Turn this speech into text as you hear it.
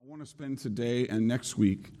want to spend today and next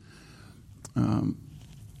week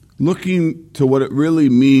looking to what it really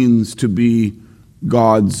means to be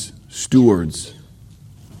God's stewards.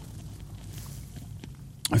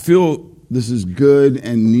 I feel this is good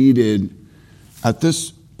and needed at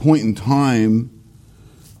this point in time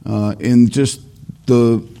in just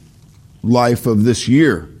the life of this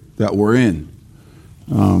year that we're in.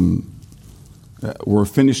 We're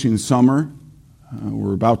finishing summer.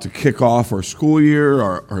 We're about to kick off our school year,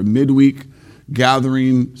 our midweek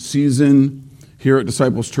gathering season here at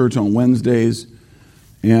Disciples Church on Wednesdays.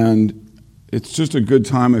 And it's just a good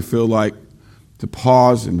time, I feel like, to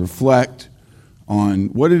pause and reflect on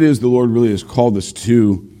what it is the Lord really has called us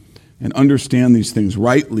to and understand these things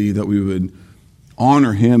rightly, that we would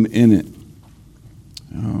honor Him in it.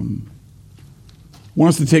 I want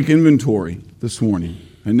us to take inventory this morning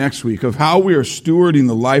and next week of how we are stewarding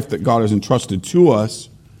the life that God has entrusted to us.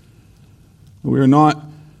 We are not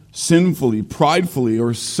sinfully, pridefully,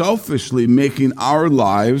 or selfishly making our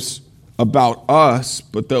lives about us,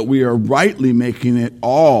 but that we are rightly making it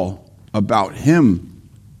all about Him.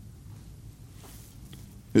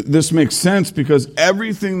 This makes sense because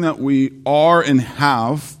everything that we are and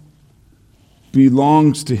have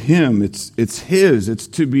belongs to Him. It's His. It's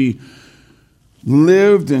to be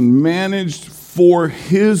lived and managed for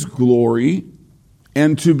His glory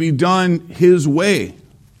and to be done His way.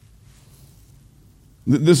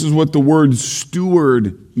 This is what the word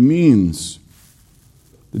steward means.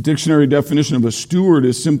 The dictionary definition of a steward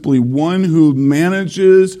is simply one who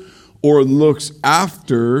manages or looks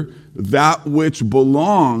after that which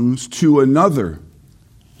belongs to another.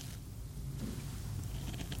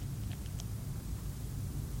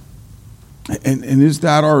 And is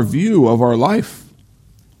that our view of our life?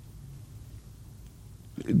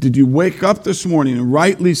 Did you wake up this morning and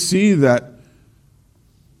rightly see that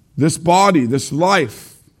this body, this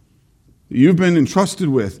life that you've been entrusted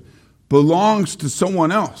with belongs to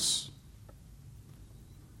someone else?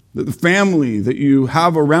 That the family that you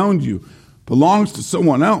have around you belongs to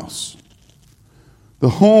someone else? The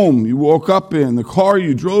home you woke up in, the car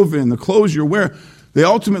you drove in, the clothes you wear, they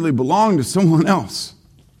ultimately belong to someone else.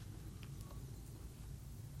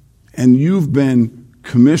 And you've been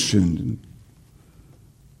commissioned and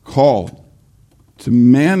called to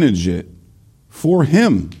manage it for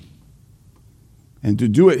Him and to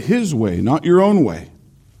do it His way, not your own way.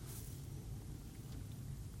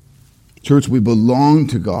 Church, we belong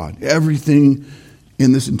to God. Everything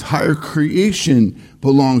in this entire creation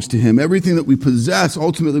belongs to Him. Everything that we possess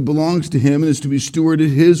ultimately belongs to Him and is to be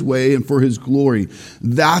stewarded His way and for His glory.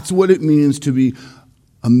 That's what it means to be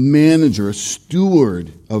a manager, a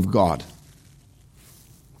steward of God.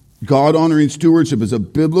 God-honoring stewardship is a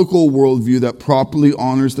biblical worldview that properly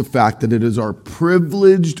honors the fact that it is our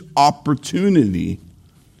privileged opportunity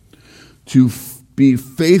to be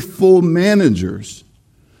faithful managers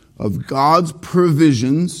of God's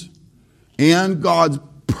provisions and God's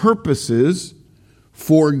purposes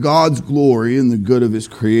for God's glory and the good of His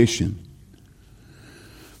creation.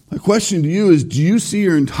 My question to you is, do you see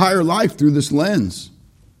your entire life through this lens?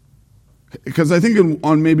 Because I think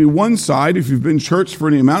on maybe one side, if you've been church for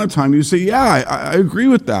any amount of time, you say, yeah, I agree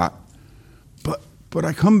with that. But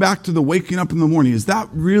I come back to the waking up in the morning. Is that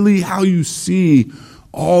really how you see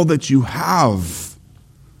all that you have?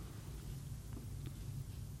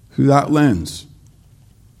 Through that lens.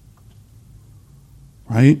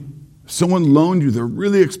 Right? Someone loaned you their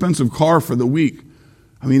really expensive car for the week.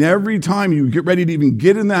 I mean, every time you get ready to even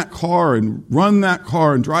get in that car and run that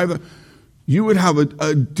car and drive it, you would have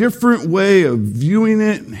a different way of viewing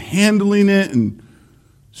it and handling it and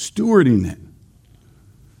stewarding it.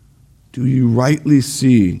 Do you rightly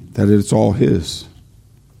see that it's all His?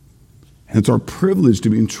 And it's our privilege to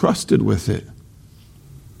be entrusted with it.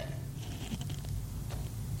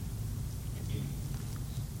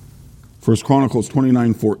 First Chronicles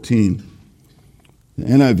 29:14. The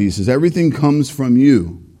NIV says, everything comes from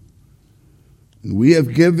you. And we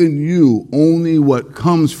have given you only what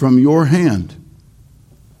comes from your hand.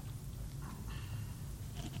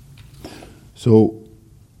 So,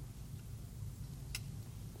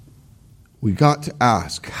 we got to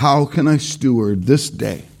ask, how can I steward this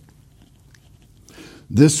day?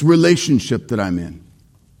 This relationship that I'm in?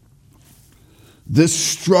 This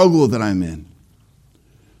struggle that I'm in?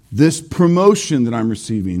 This promotion that I'm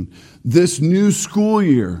receiving? This new school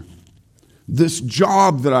year? This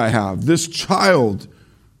job that I have, this child,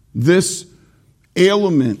 this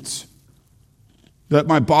ailment that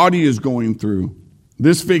my body is going through,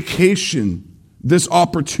 this vacation, this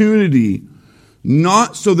opportunity,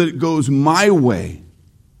 not so that it goes my way,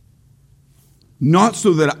 not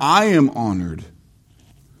so that I am honored,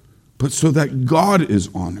 but so that God is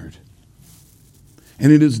honored.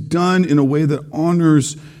 And it is done in a way that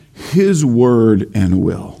honors His word and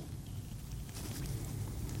will.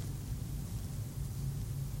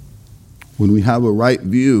 When we have a right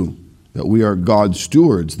view that we are God's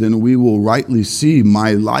stewards, then we will rightly see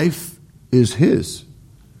my life is His.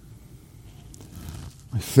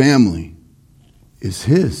 My family is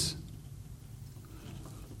His.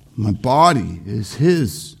 My body is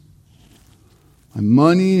His. My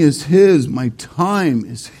money is His. My time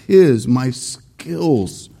is His. My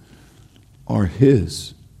skills are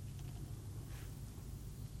His.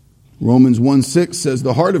 Romans 1:6 says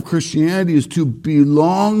the heart of Christianity is to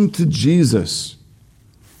belong to Jesus.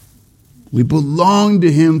 We belong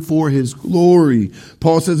to Him for His glory.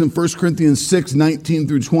 Paul says in 1 Corinthians 6:19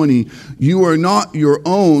 through 20, you are not your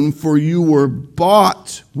own, for you were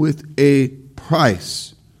bought with a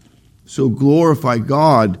price. So glorify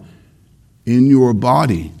God in your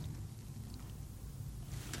body.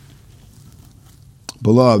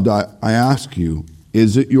 Beloved, I ask you,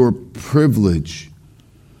 is it your privilege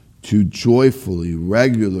to joyfully,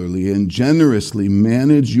 regularly, and generously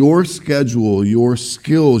manage your schedule, your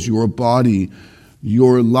skills, your body,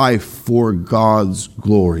 your life for God's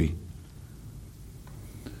glory?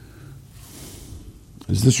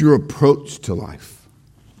 Is this your approach to life?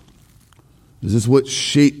 Is this what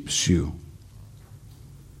shapes you?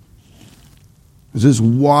 Is this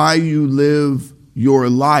why you live your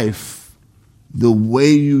life the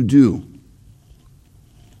way you do?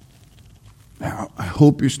 Now, I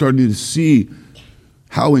hope you're starting to see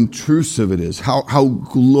how intrusive it is, how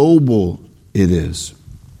global it is.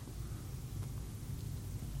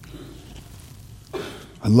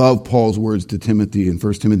 I love Paul's words to Timothy in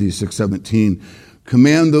 1 Timothy 6:17.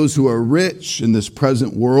 Command those who are rich in this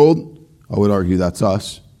present world, I would argue that's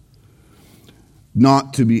us,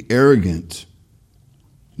 not to be arrogant,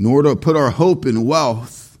 nor to put our hope in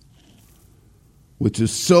wealth, which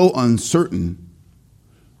is so uncertain,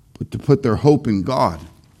 but to put their hope in God,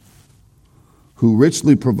 who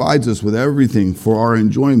richly provides us with everything for our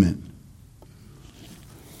enjoyment.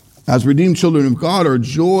 As redeemed children of God, our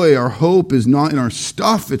joy, our hope is not in our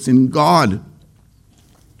stuff, it's in God.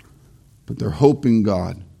 But their hope in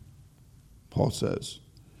God, Paul says.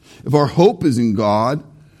 If our hope is in God,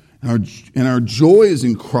 and our joy is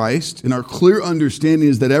in Christ, and our clear understanding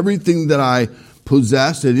is that everything that I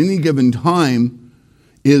possess at any given time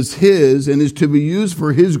is His and is to be used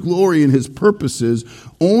for His glory and His purposes,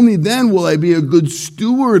 only then will I be a good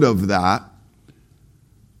steward of that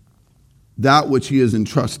which He has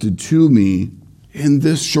entrusted to me in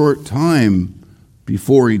this short time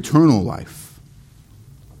before eternal life.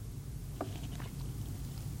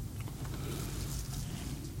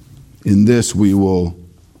 In this we will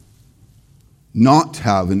not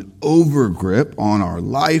have an overgrip on our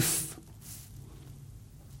life,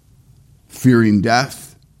 fearing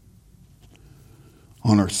death,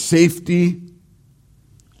 on our safety,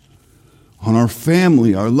 on our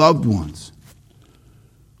family, our loved ones,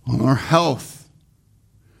 on our health.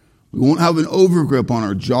 We won't have an overgrip on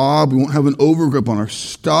our job. We won't have an overgrip on our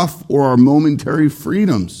stuff or our momentary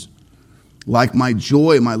freedoms. Like my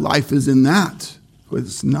joy, my life is in that.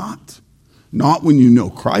 It's not. Not when you know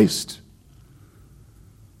Christ.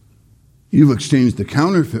 You've exchanged the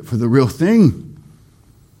counterfeit for the real thing.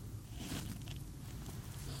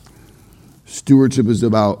 Stewardship is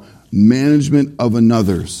about management of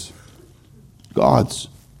another's, God's.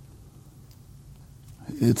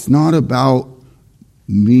 It's not about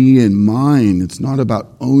me and mine. It's not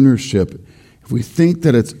about ownership. If we think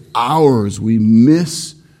that it's ours, we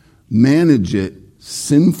mismanage it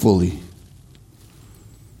sinfully.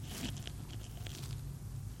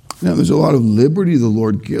 Now, there's a lot of liberty the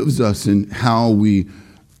Lord gives us in how we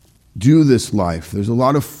do this life. There's a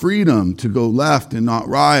lot of freedom to go left and not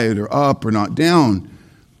right, or up or not down.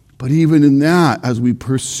 But even in that, as we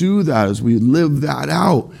pursue that, as we live that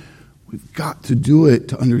out, we've got to do it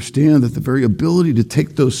to understand that the very ability to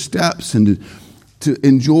take those steps and to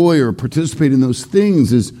enjoy or participate in those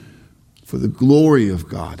things is for the glory of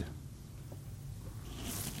God.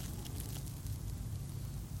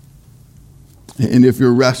 And if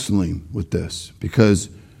you're wrestling with this because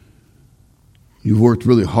you've worked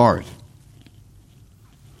really hard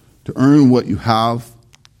to earn what you have,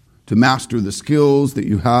 to master the skills that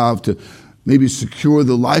you have, to maybe secure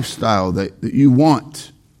the lifestyle that you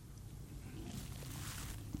want,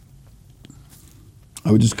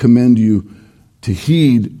 I would just commend you to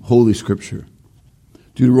heed Holy Scripture.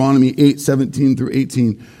 Deuteronomy 8:17 through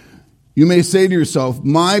 18. You may say to yourself,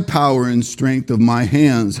 my power and strength of my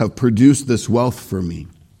hands have produced this wealth for me.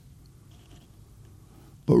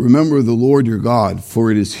 But remember the Lord your God, for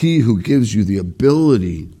it is he who gives you the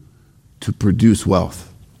ability to produce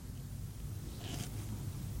wealth.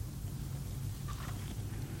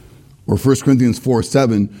 Or 1 Corinthians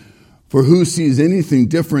 4:7, for who sees anything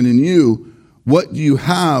different in you? What do you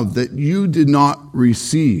have that you did not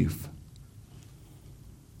receive?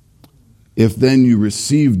 If then you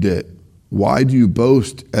received it, why do you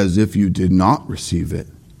boast as if you did not receive it?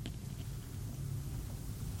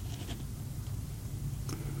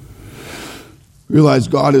 Realize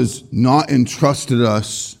God has not entrusted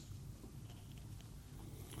us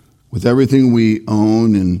with everything we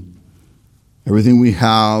own and everything we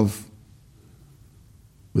have,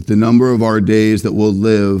 with the number of our days that we'll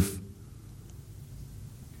live,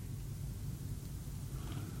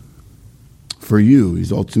 for you.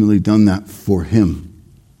 He's ultimately done that for him,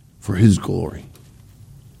 for his glory.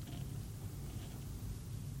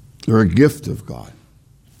 They're a gift of God.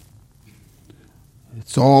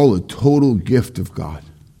 It's all a total gift of God.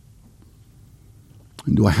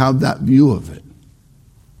 And do I have that view of it?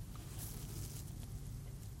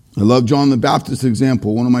 I love John the Baptist's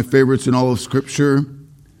example, one of my favorites in all of Scripture.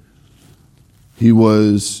 He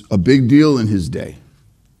was a big deal in his day.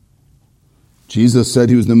 Jesus said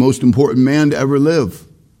he was the most important man to ever live.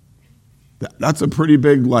 That's a pretty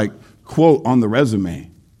big quote on the resume.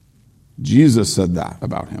 Jesus said that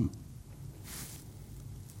about him.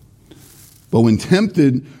 But when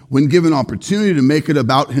tempted, when given opportunity to make it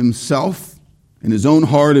about himself in his own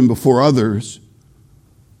heart and before others,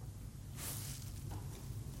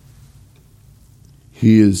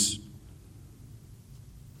 he is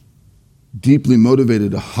deeply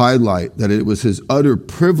motivated to highlight that it was his utter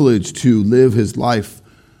privilege to live his life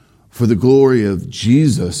for the glory of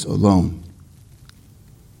Jesus alone.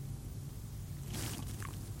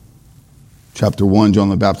 Chapter 1, John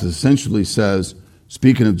the Baptist essentially says,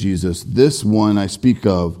 speaking of Jesus, this one I speak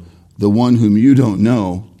of, the one whom you don't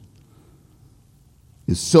know,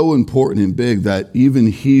 is so important and big that even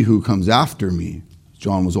he who comes after me,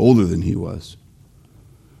 John was older than he was,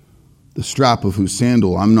 the strap of whose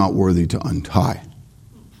sandal I'm not worthy to untie.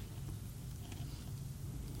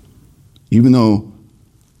 Even though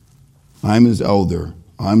I'm his elder,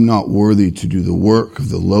 I'm not worthy to do the work of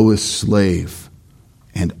the lowest slave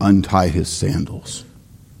and untie his sandals.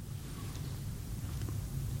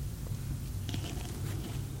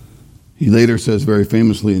 He later says very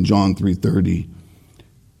famously in John 3:30,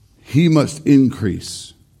 he must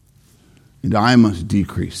increase and I must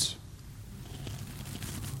decrease.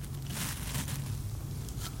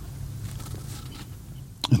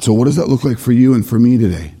 And so what does that look like for you and for me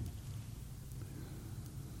today?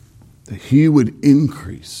 That he would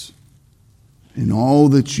increase in all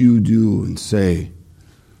that you do and say,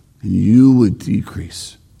 and you would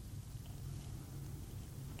decrease.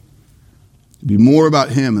 It'd be more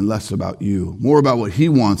about him and less about you. More about what he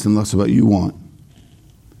wants and less about you want.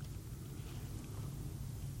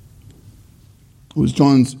 It was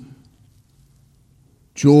John's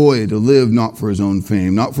joy to live not for his own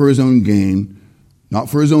fame, not for his own gain,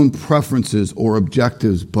 not for his own preferences or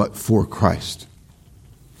objectives, but for Christ.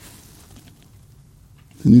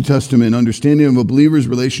 The New Testament understanding of a believer's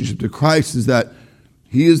relationship to Christ is that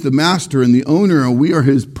he is the master and the owner, and we are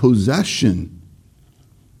his possession.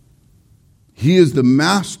 He is the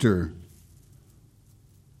master,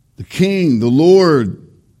 the king, the Lord.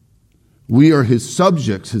 We are his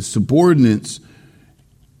subjects, his subordinates.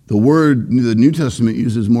 The word the New Testament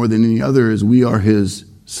uses more than any other is we are his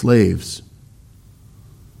slaves.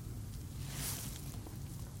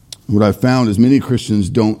 What I've found is many Christians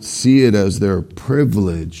don't see it as their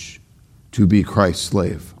privilege to be Christ's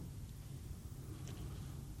slave.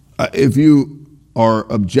 If you are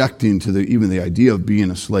objecting to even the idea of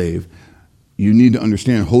being a slave, you need to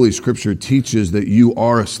understand Holy Scripture teaches that you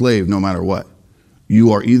are a slave no matter what.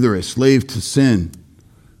 You are either a slave to sin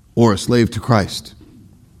or a slave to Christ.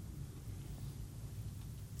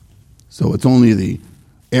 So it's only the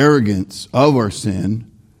arrogance of our sin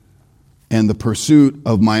and the pursuit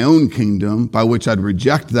of my own kingdom by which I'd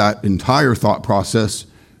reject that entire thought process,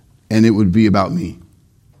 and it would be about me.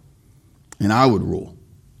 And I would rule.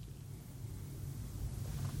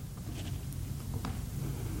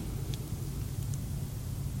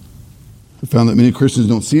 I found that many Christians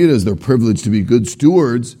don't see it as their privilege to be good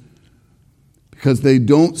stewards because they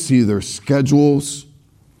don't see their schedules,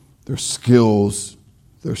 their skills,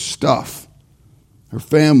 their stuff, their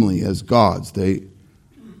family as God's.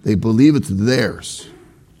 They believe it's theirs.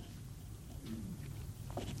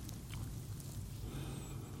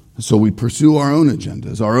 So we pursue our own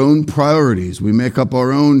agendas, our own priorities. We make up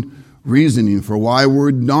our own reasoning for why we're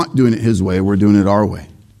not doing it his way, we're doing it our way.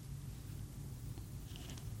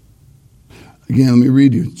 Again, let me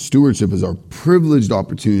read you. Stewardship is our privileged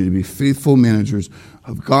opportunity to be faithful managers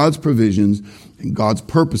of God's provisions and God's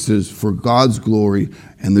purposes for God's glory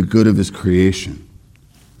and the good of his creation.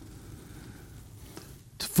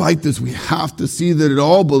 To fight this, we have to see that it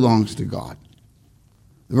all belongs to God.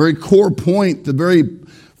 The very core point, the very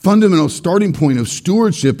fundamental starting point of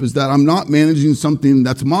stewardship is that I'm not managing something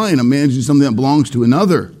that's mine. I'm managing something that belongs to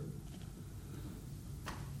another.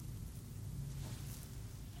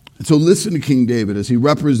 And so listen to King David as he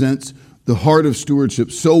represents the heart of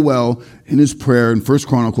stewardship so well in his prayer in 1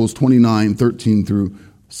 Chronicles 29, 13 through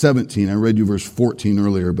 17. I read you verse 14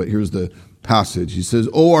 earlier, but here's the passage. He says,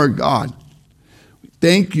 "O our God,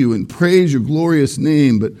 thank you and praise your glorious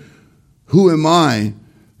name, but who am I?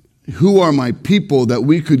 Who are my people that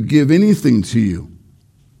we could give anything to you?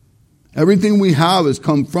 Everything we have has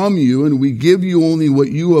come from you, and we give you only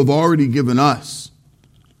what you have already given us.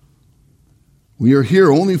 We are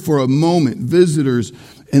here only for a moment, visitors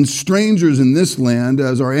and strangers in this land,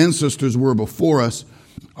 as our ancestors were before us.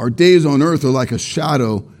 Our days on earth are like a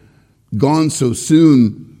shadow, gone so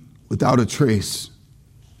soon without a trace.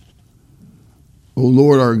 O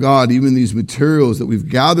Lord our God, even these materials that we've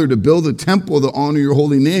gathered to build a temple to honor your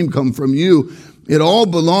holy name come from you. It all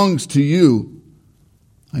belongs to you.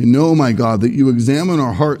 I know, my God, that you examine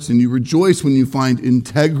our hearts and you rejoice when you find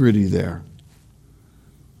integrity there.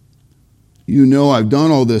 You know I've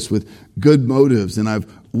done all this with good motives, and I've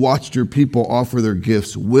watched your people offer their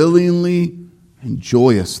gifts willingly and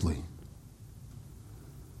joyously.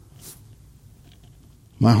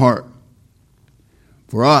 My heart,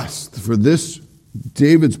 for us, for this,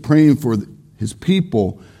 David's praying for his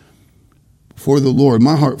people, for the Lord.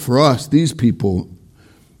 My heart for us, these people,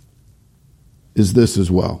 is this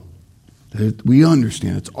as well. That we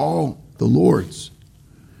understand it's all the Lord's.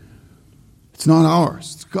 It's not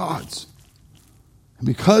ours, it's God's. And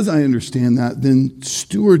because I understand that, then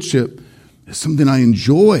stewardship is something I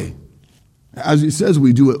enjoy. As he says,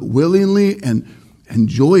 we do it willingly and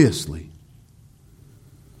joyously.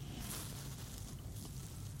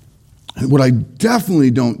 And what I definitely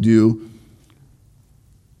don't do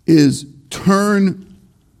is turn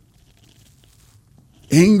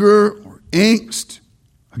anger or angst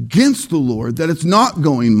against the Lord that it's not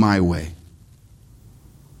going my way.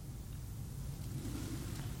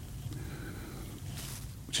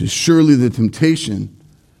 Which is surely the temptation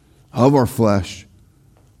of our flesh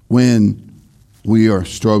when we are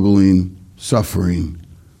struggling, suffering,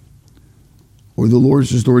 or the Lord's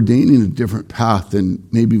just ordaining a different path than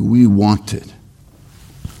maybe we wanted.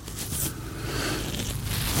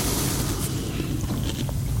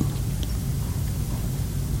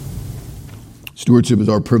 Stewardship is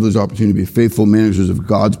our privileged opportunity to be faithful managers of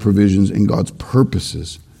God's provisions and God's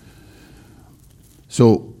purposes.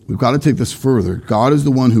 So we've got to take this further. God is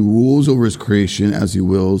the one who rules over his creation as he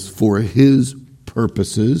wills for his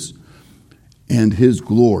purposes and his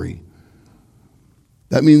glory.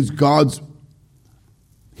 That means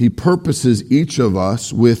he purposes each of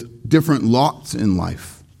us with different lots in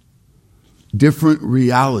life, different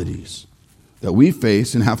realities that we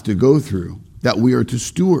face and have to go through, that we are to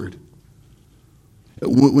steward.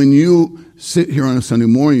 When you sit here on a Sunday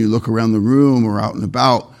morning, you look around the room or out and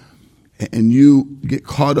about, and you get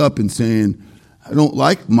caught up in saying, I don't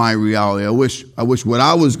like my reality. I wish what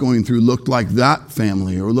I was going through looked like that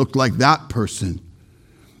family or looked like that person.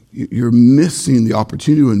 You're missing the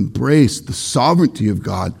opportunity to embrace the sovereignty of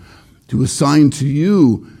God, to assign to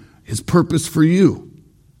you his purpose for you.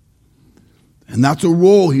 And that's a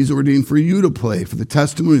role he's ordained for you to play for the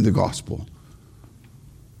testimony of the gospel.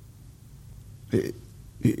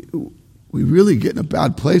 We really get in a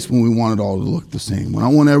bad place when we want it all to look the same. When I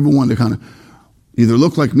want everyone to kind of either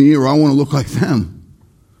look like me or I want to look like them.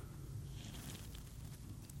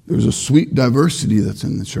 There's a sweet diversity that's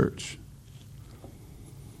in the church.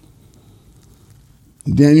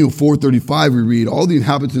 In Daniel 4:35 we read, all the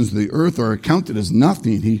inhabitants of the earth are accounted as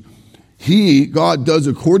nothing. God, does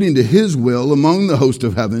according to his will among the host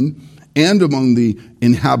of heaven and among the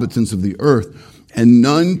inhabitants of the earth. And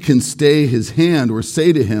none can stay his hand or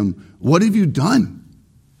say to him, what have you done?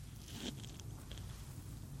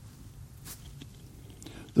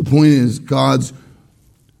 The point is, God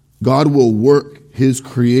will work his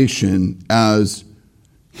creation as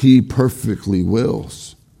he perfectly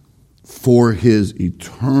wills for his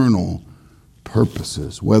eternal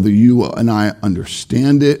purposes, whether you and I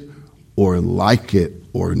understand it or like it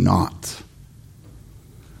or not.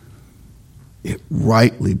 It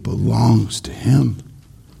rightly belongs to him.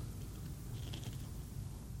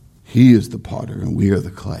 He is the potter and we are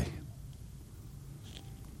the clay.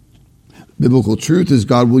 Biblical truth is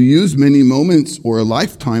God will use many moments or a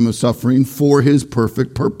lifetime of suffering for his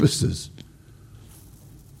perfect purposes.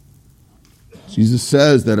 Jesus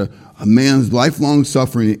says that a man's lifelong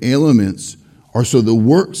suffering and ailments are so the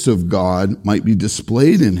works of God might be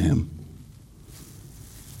displayed in him.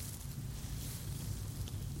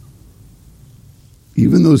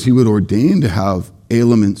 Even those he would ordain to have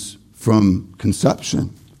ailments from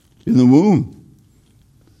conception in the womb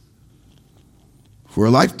for a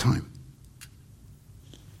lifetime.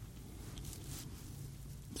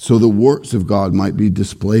 So the works of God might be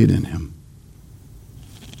displayed in him.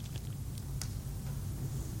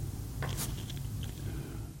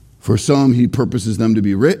 For some, he purposes them to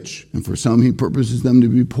be rich, and for some, he purposes them to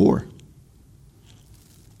be poor.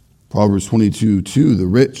 Proverbs 22:2, the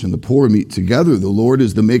rich and the poor meet together. The Lord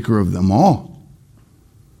is the maker of them all.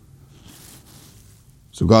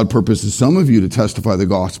 So God purposes some of you to testify the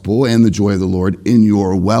gospel and the joy of the Lord in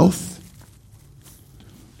your wealth,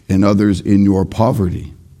 and others in your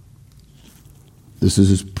poverty. This is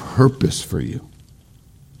his purpose for you.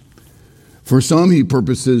 For some, he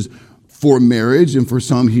purposes for marriage, and for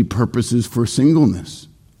some, he purposes for singleness.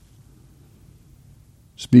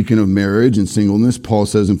 Speaking of marriage and singleness, Paul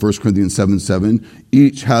says in 1 Corinthians 7:7,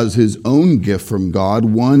 each has his own gift from God,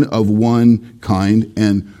 one of one kind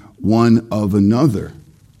and one of another.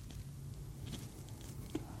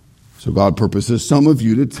 So God purposes some of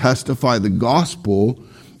you to testify the gospel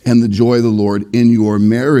and the joy of the Lord in your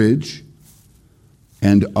marriage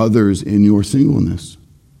and others in your singleness.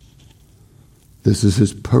 This is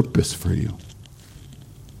his purpose for you.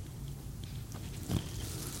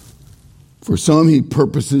 For some, he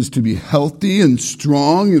purposes to be healthy and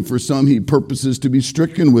strong, and for some, he purposes to be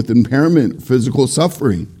stricken with impairment, physical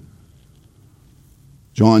suffering.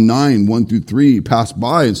 John 9:1-3, he passed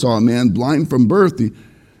by and saw a man blind from birth.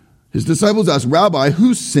 His disciples asked, Rabbi,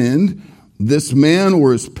 who sinned, this man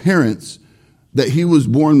or his parents, that he was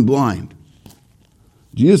born blind?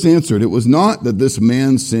 Jesus answered, it was not that this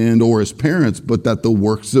man sinned or his parents, but that the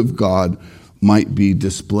works of God might be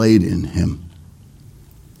displayed in him.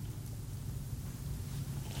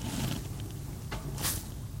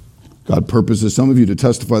 God purposes some of you to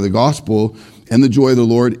testify the gospel and the joy of the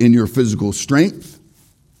Lord in your physical strength,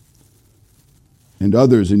 and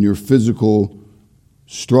others in your physical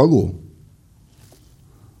struggle,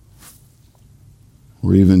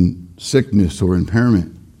 or even sickness or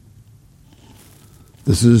impairment.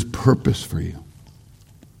 This is his purpose for you.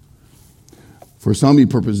 For some, he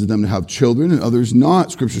purposes them to have children, and others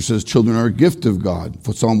not. Scripture says children are a gift of God.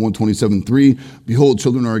 For Psalm 127:3, behold,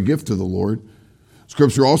 children are a gift of the Lord.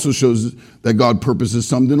 Scripture also shows that God purposes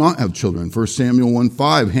some to not have children. 1 Samuel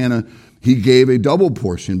 1:5, Hannah, he gave a double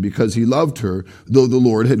portion because he loved her, though the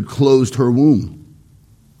Lord had closed her womb.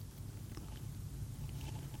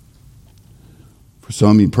 For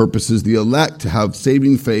some, he purposes the elect to have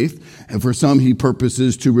saving faith, and for some, he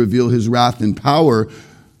purposes to reveal his wrath and power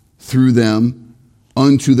through them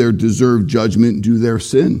unto their deserved judgment due their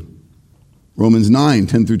sin. Romans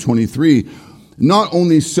 9:10-23. Not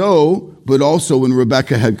only so, but also when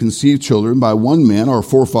Rebekah had conceived children by one man, our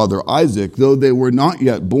forefather Isaac, though they were not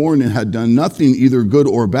yet born and had done nothing either good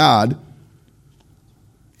or bad,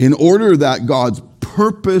 in order that God's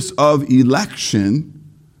purpose of election,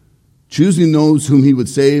 choosing those whom he would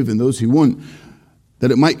save and those he wouldn't,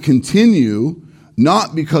 that it might continue,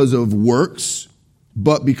 not because of works,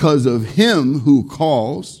 but because of him who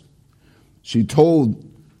calls. She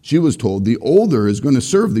was told, the older is going to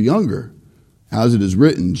serve the younger. As it is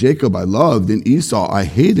written, Jacob I loved and Esau I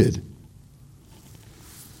hated.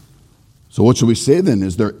 So what should we say then?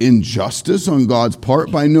 Is there injustice on God's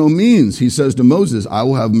part? By no means. He says to Moses, I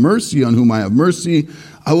will have mercy on whom I have mercy.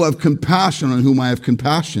 I will have compassion on whom I have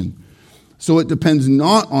compassion. So it depends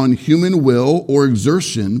not on human will or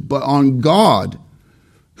exertion, but on God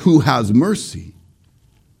who has mercy.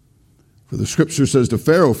 For the scripture says to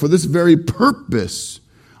Pharaoh, for this very purpose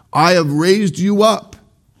I have raised you up,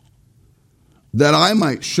 that I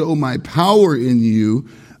might show my power in you,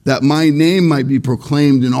 that my name might be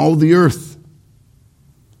proclaimed in all the earth.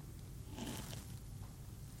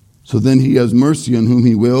 So then he has mercy on whom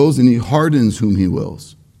he wills, and he hardens whom he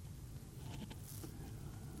wills.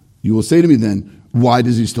 You will say to me then, why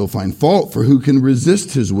does he still find fault? For who can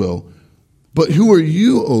resist his will? But who are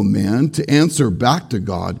you, O man, to answer back to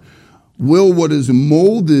God? Will what is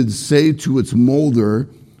molded say to its molder,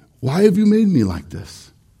 why have you made me like this?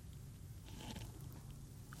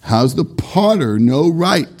 Has the potter no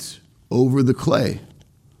right over the clay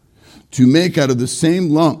to make out of the same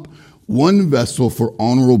lump one vessel for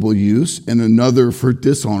honorable use and another for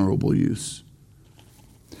dishonorable use?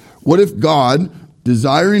 What if God,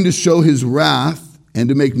 desiring to show his wrath and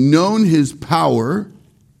to make known his power,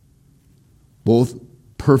 both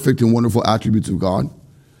perfect and wonderful attributes of God,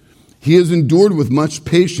 he has endured with much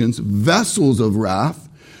patience vessels of wrath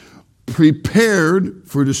prepared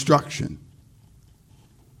for destruction,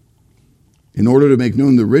 in order to make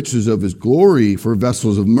known the riches of his glory for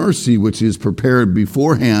vessels of mercy, which he has prepared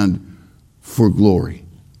beforehand for glory.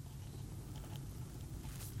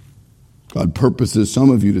 God purposes some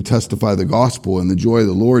of you to testify the gospel and the joy of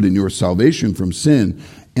the Lord in your salvation from sin,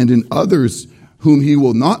 and in others whom he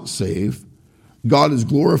will not save, God is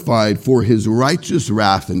glorified for his righteous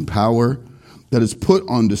wrath and power that is put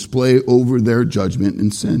on display over their judgment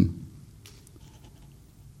and sin.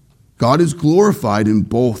 God is glorified in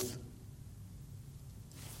both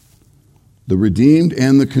the redeemed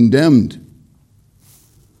and the condemned,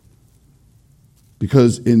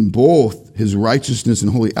 because in both his righteousness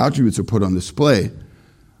and holy attributes are put on display.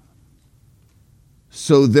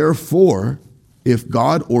 So therefore, if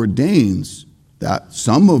God ordains that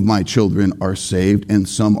some of my children are saved and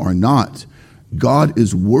some are not, God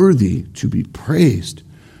is worthy to be praised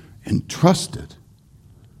and trusted.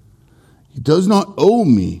 He does not owe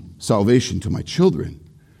me salvation to my children.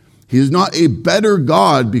 He is not a better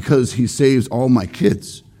God because he saves all my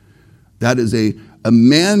kids. That is a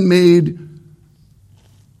man-made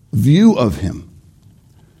view of him.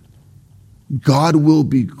 God will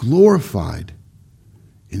be glorified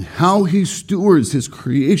in how he stewards his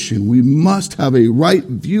creation. We must have a right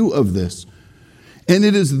view of this. And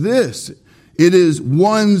it is this. It is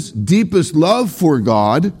one's deepest love for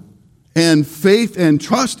God and faith and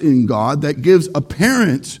trust in God that gives a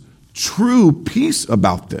parent true peace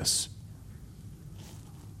about this.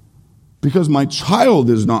 Because my child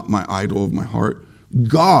is not my idol of my heart.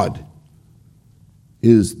 God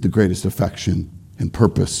is the greatest affection and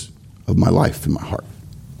purpose of my life and my heart.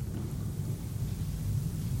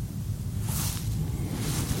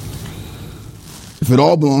 If it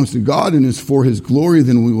all belongs to God and is for his glory,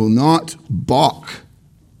 then we will not balk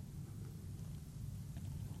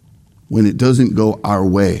when it doesn't go our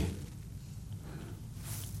way.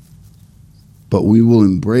 But we will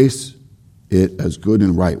embrace it as good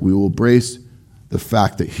and right. We will embrace the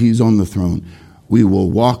fact that he's on the throne. We will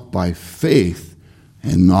walk by faith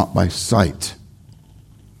and not by sight.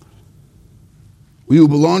 We who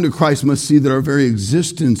belong to Christ must see that our very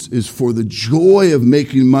existence is for the joy of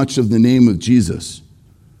making much of the name of Jesus.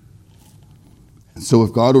 And so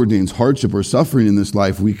if God ordains hardship or suffering in this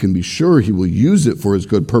life, we can be sure he will use it for his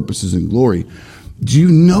good purposes and glory. Do you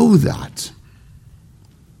know that?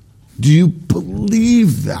 Do you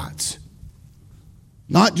believe that?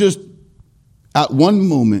 Not just at one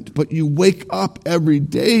moment, but you wake up every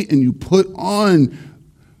day and you put on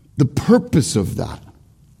the purpose of that.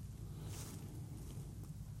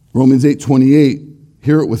 Romans 8:28,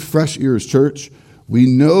 hear it with fresh ears, church. We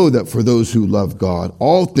know that for those who love God,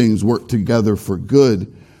 all things work together for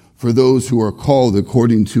good, for those who are called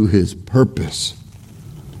according to his purpose.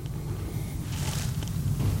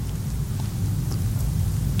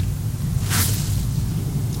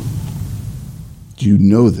 Do you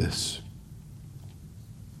know this?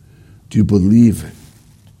 Do you believe it?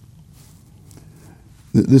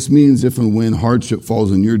 This means if and when hardship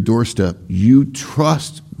falls on your doorstep, you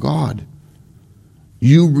trust God.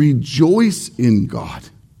 You rejoice in God.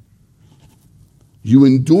 You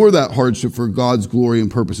endure that hardship for God's glory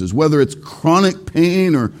and purposes, whether it's chronic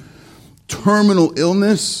pain or terminal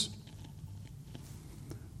illness,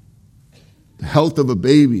 the health of a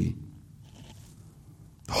baby,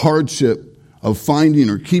 hardship of finding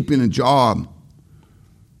or keeping a job,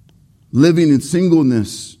 living in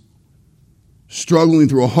singleness, struggling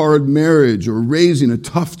through a hard marriage, or raising a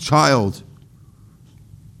tough child.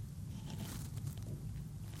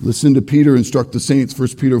 Listen to Peter instruct the saints,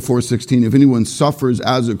 1 Peter 4:16. If anyone suffers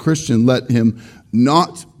as a Christian, let him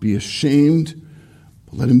not be ashamed,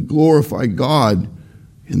 but let him glorify God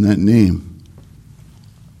in that name.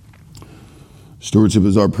 Stewardship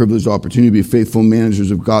is our privileged opportunity to be faithful managers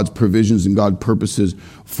of God's provisions and God's purposes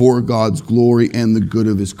for God's glory and the good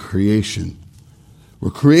of his creation. We're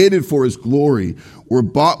created for his glory. We're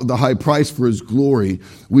bought with a high price for his glory.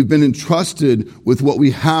 We've been entrusted with what we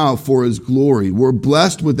have for his glory. We're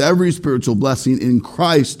blessed with every spiritual blessing in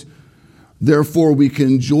Christ. Therefore, we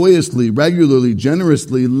can joyously, regularly,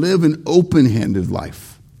 generously live an open-handed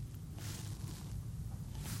life.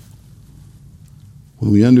 When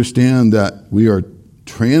we understand that we are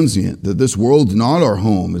transient, that this world's not our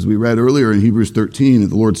home, as we read earlier in Hebrews 13 at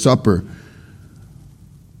the Lord's Supper,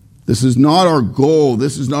 this is not our goal.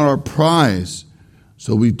 This is not our prize.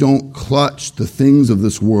 So we don't clutch the things of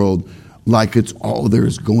this world like it's all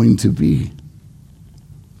there's going to be.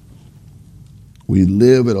 We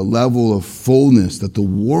live at a level of fullness that the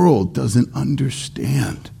world doesn't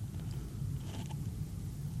understand.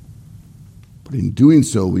 But in doing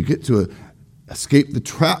so, we get to escape the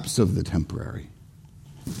traps of the temporary.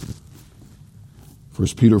 1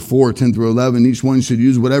 Peter 4, 10 through 11, each one should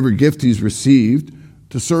use whatever gift he's received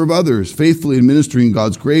to serve others, faithfully administering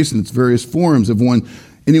God's grace in its various forms. If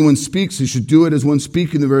anyone speaks, he should do it as one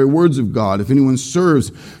speaking the very words of God. If anyone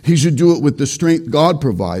serves, he should do it with the strength God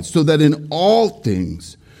provides, so that in all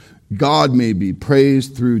things God may be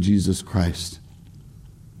praised through Jesus Christ.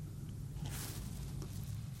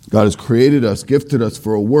 God has created us, gifted us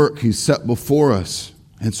for a work He's set before us.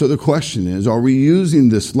 And so the question is, are we using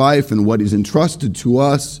this life and what He's entrusted to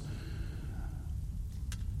us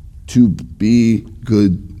to be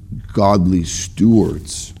good, godly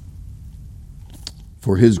stewards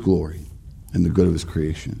for His glory and the good of His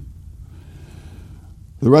creation?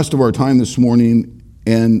 For the rest of our time this morning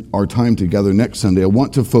and our time together next Sunday, I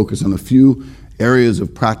want to focus on a few areas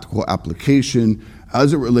of practical application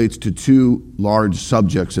as it relates to two large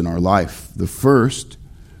subjects in our life. The first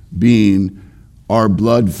being our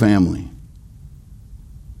blood family.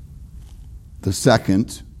 The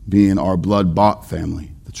second being our blood-bought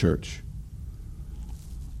family, the church.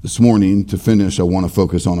 This morning, to finish, I want to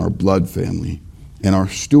focus on our blood family and our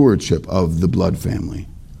stewardship of the blood family.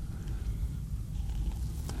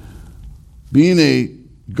 Being a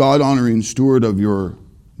God-honoring steward of your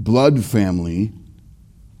blood family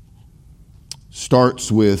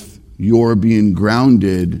starts with your being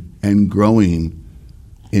grounded and growing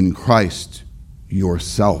in Christ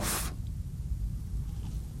yourself.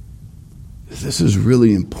 This is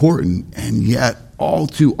really important, and yet all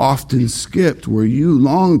too often skipped, where you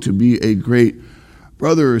long to be a great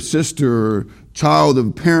brother or sister or child of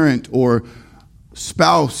a parent or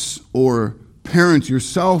spouse or parent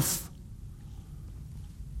yourself,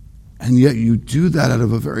 and yet you do that out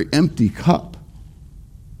of a very empty cup.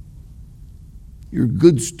 Your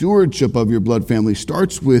good stewardship of your blood family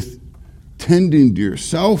starts with tending to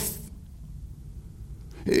yourself.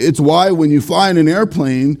 It's why when you fly in an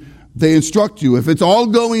airplane, they instruct you, if it's all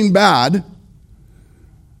going bad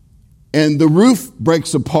and the roof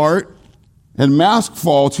breaks apart and masks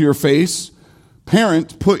fall to your face,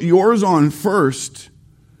 parent, put yours on first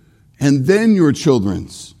and then your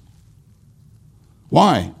children's.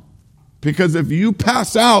 Why? Because if you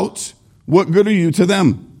pass out, what good are you to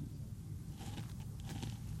them?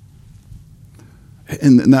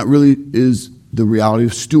 And that really is the reality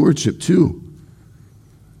of stewardship too.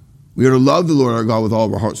 We are to love the Lord our God with all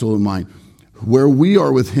of our heart, soul, and mind. Where we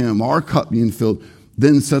are with Him, our cup being filled,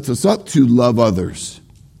 then sets us up to love others.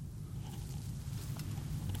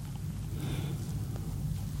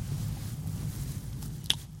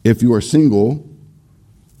 If you are single,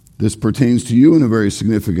 this pertains to you in a very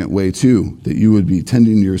significant way too, that you would be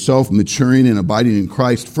tending to yourself, maturing and abiding in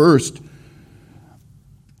Christ first,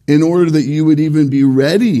 in order that you would even be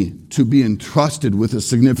ready to be entrusted with a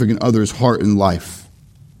significant other's heart and life.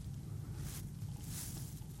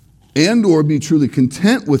 And or be truly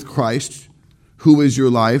content with Christ, who is your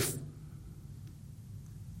life,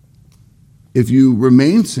 if you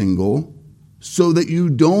remain single, so that you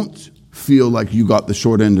don't feel like you got the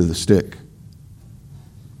short end of the stick.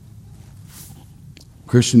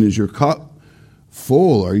 Christian, is your cup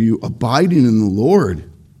full? Are you abiding in the Lord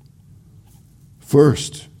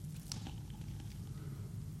first?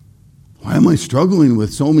 Why am I struggling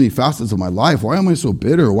with so many facets of my life? Why am I so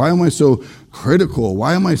bitter? Why am I so critical?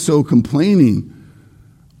 Why am I so complaining?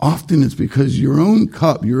 Often it's because your own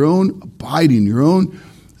cup, your own abiding, your own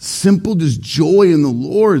simple just joy in the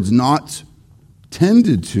Lord's not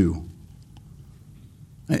tended to.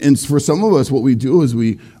 And for some of us, what we do is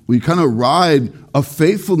we kind of ride a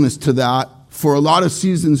faithfulness to that for a lot of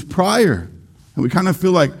seasons prior. And we kind of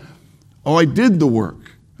feel like, oh, I did the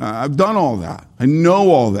work. I've done all that. I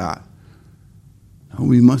know all that.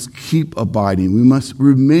 We must keep abiding. We must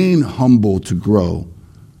remain humble to grow,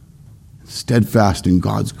 steadfast in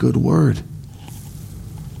God's good word.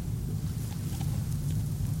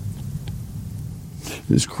 It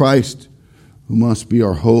is Christ who must be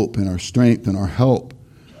our hope and our strength and our help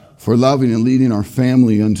for loving and leading our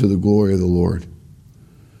family unto the glory of the Lord.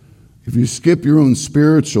 If you skip your own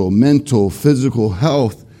spiritual, mental, physical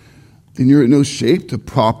health, then you're in no shape to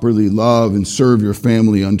properly love and serve your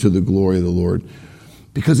family unto the glory of the Lord.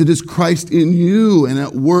 Because it is Christ in you and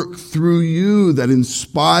at work through you that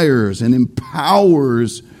inspires and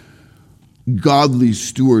empowers godly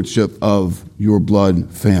stewardship of your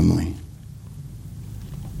blood family.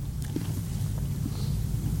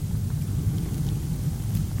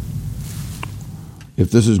 If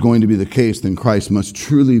this is going to be the case, then Christ must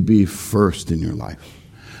truly be first in your life.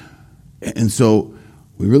 And so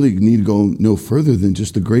we really need to go no further than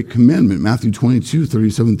just the great commandment, Matthew 22,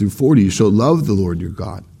 37 through 40. You shall love the Lord your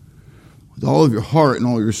God with all of your heart and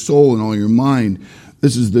all your soul and all your mind.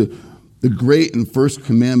 This is the great and first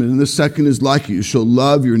commandment. And the second is like it. You shall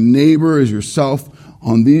love your neighbor as yourself.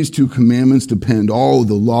 On these two commandments depend all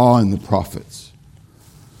the law and the prophets.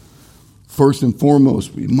 First and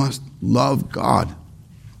foremost, we must love God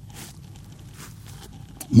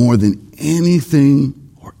more than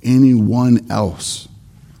anything or anyone else.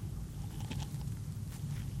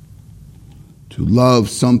 To love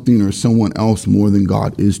something or someone else more than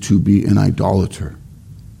God is to be an idolater.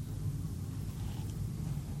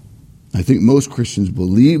 I think most Christians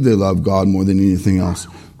believe they love God more than anything else.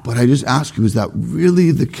 But I just ask you, is that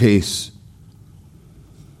really the case?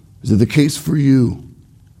 Is it the case for you?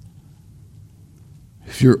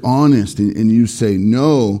 If you're honest and you say,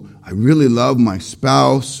 no, I really love my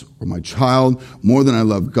spouse or my child more than I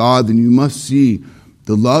love God, then you must see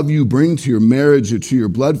the love you bring to your marriage or to your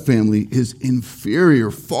blood family is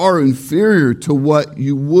inferior, far inferior to what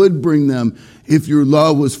you would bring them if your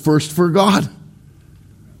love was first for God.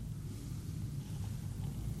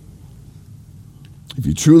 If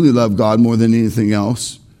you truly love God more than anything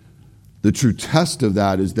else, the true test of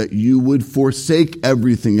that is that you would forsake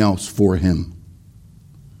everything else for Him.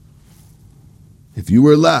 If you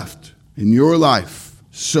were left in your life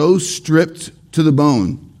so stripped to the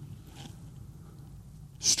bone,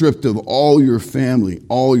 stripped of all your family,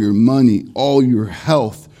 all your money, all your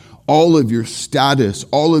health, all of your status,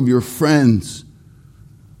 all of your friends,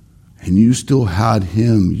 and you still had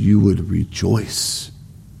Him, you would rejoice.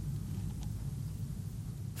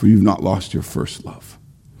 For you've not lost your first love,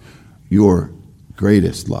 your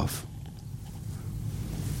greatest love.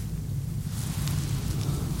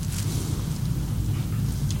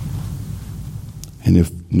 And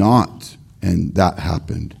if not, and that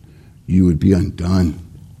happened, you would be undone.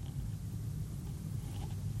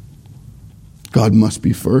 God must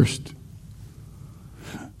be first.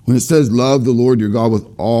 When it says love the Lord your God with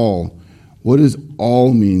all, what does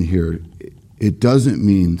all mean here? It doesn't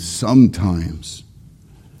mean sometimes.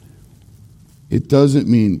 It doesn't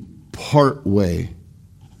mean part way.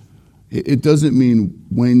 It doesn't mean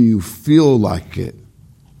when you feel like it.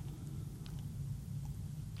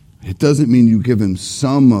 It doesn't mean you give Him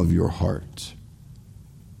some of your heart.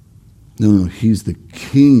 No, He's the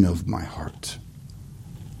King of my heart.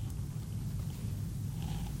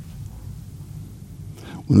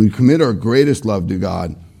 When we commit our greatest love to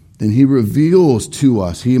God, then He reveals to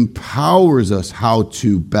us, He empowers us how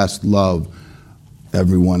to best love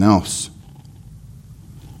everyone else.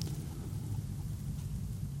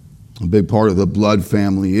 A big part of the blood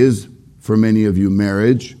family is, for many of you,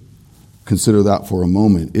 marriage. Consider that for a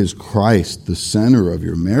moment. Is Christ the center of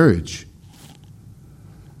your marriage?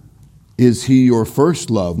 Is He your first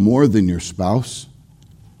love more than your spouse?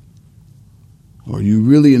 Are you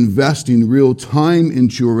really investing real time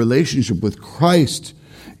into your relationship with Christ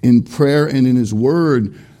in prayer and in His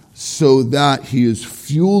Word so that He is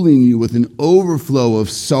fueling you with an overflow of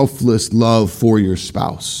selfless love for your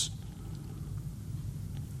spouse?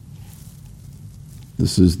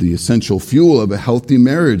 This is the essential fuel of a healthy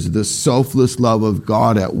marriage, the selfless love of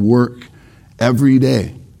God at work every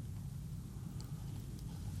day.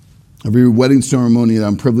 Every wedding ceremony that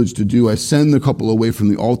I'm privileged to do, I send the couple away from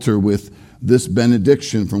the altar with this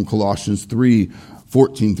benediction from Colossians 3,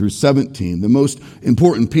 14 through 17. The most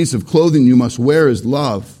important piece of clothing you must wear is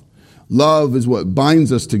love. Love is what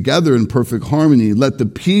binds us together in perfect harmony. Let the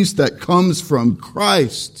peace that comes from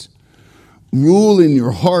Christ rule in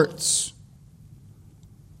your hearts.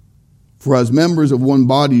 For as members of one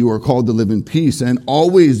body, you are called to live in peace and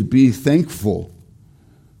always be thankful.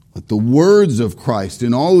 Let the words of Christ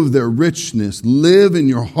in all of their richness live in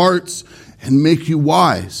your hearts and make you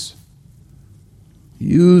wise.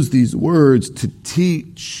 Use these words to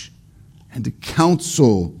teach and to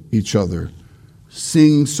counsel each other.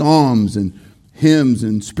 Sing psalms and hymns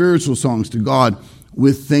and spiritual songs to God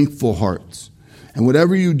with thankful hearts. And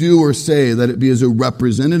whatever you do or say, let it be as a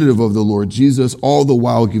representative of the Lord Jesus, all the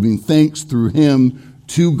while giving thanks through Him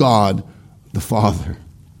to God the Father.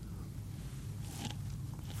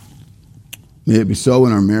 May it be so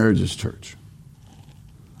in our marriages, church.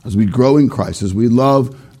 As we grow in Christ, as we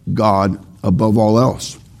love God above all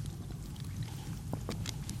else.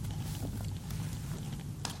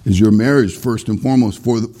 Is your marriage first and foremost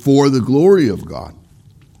for the glory of God?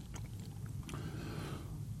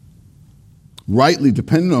 Rightly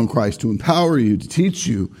dependent on Christ to empower you, to teach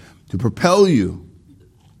you, to propel you.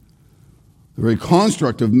 The very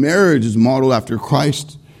construct of marriage is modeled after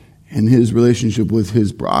Christ and his relationship with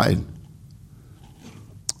his bride.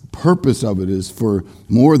 The purpose of it is for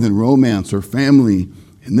more than romance or family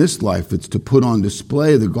in this life. It's to put on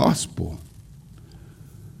display the gospel.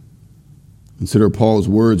 Consider Paul's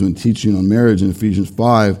words when teaching on marriage in Ephesians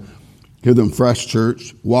 5. Hear them fresh,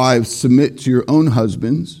 church. Wives, submit to your own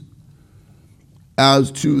husbands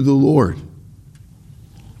as to the Lord.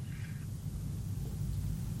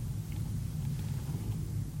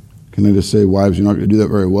 Can I just say, wives, you're not going to do that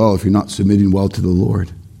very well if you're not submitting well to the Lord.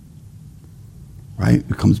 Right?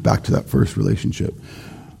 It comes back to that first relationship.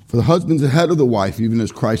 For the husband's the head of the wife, even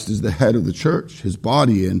as Christ is the head of the church, his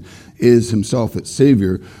body, and is himself its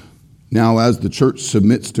Savior. Now, as the church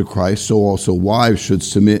submits to Christ, so also wives should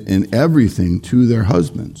submit in everything to their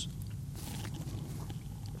husbands.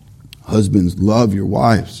 Husbands, love your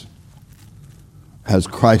wives as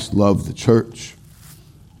Christ loved the church,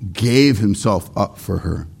 gave himself up for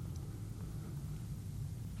her.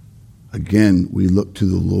 Again, we look to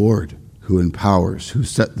the Lord who empowers, who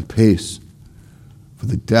set the pace for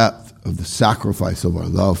the depth of the sacrifice of our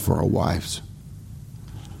love for our wives.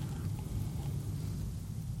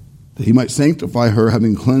 That he might sanctify her,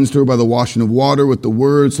 having cleansed her by the washing of water with the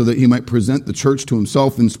word, so that he might present the church to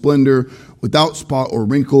himself in splendor, without spot or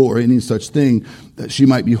wrinkle or any such thing, that she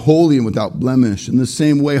might be holy and without blemish. In the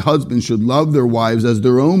same way, husbands should love their wives as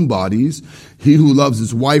their own bodies. He who loves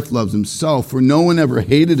his wife loves himself, for no one ever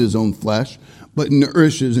hated his own flesh, but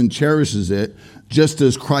nourishes and cherishes it, just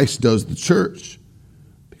as Christ does the church,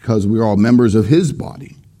 because we are all members of his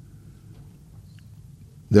body.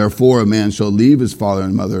 Therefore, a man shall leave his father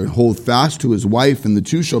and mother and hold fast to his wife, and the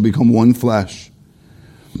two shall become one flesh.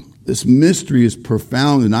 This mystery is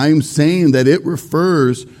profound, and I am saying that it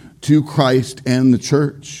refers to Christ and the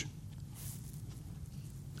church.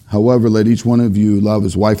 However, let each one of you love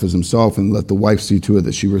his wife as himself, and let the wife see to it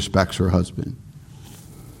that she respects her husband.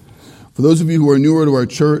 For those of you who are newer to our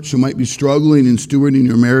church, who might be struggling in stewarding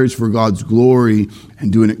your marriage for God's glory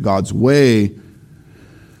and doing it God's way,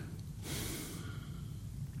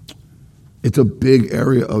 it's a big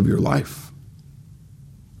area of your life.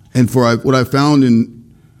 And what I found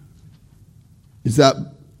is that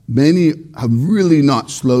many have really not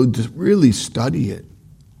slowed to really study it,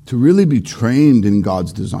 to really be trained in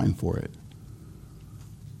God's design for it.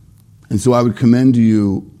 And so I would commend to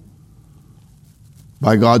you,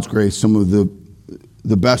 by God's grace, some of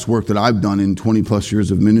the best work that I've done in 20 plus years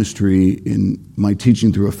of ministry in my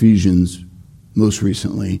teaching through Ephesians most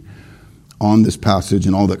recently on this passage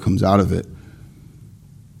and all that comes out of it.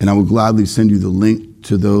 And I will gladly send you the link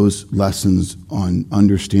to those lessons on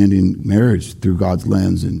understanding marriage through God's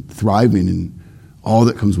lens and thriving and all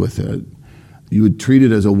that comes with it. You would treat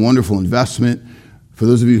it as a wonderful investment. For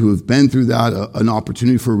those of you who have been through that, an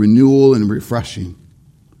opportunity for renewal and refreshing,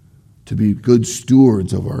 to be good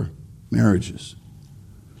stewards of our marriages.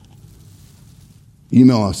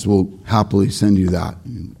 Email us. We'll happily send you that.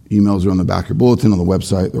 Emails are on the back of your bulletin, on the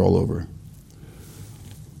website. They're all over.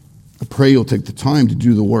 I pray you'll take the time to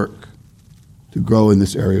do the work, to grow in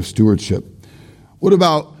this area of stewardship. What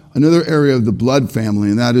about another area of the blood family,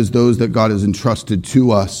 and that is those that God has entrusted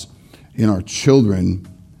to us in our children?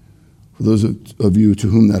 For those of you to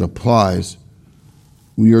whom that applies,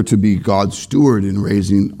 we are to be God's steward in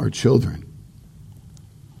raising our children.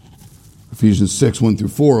 Ephesians 6,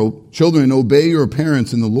 1-4, children, obey your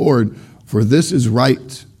parents in the Lord, for this is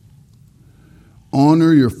right.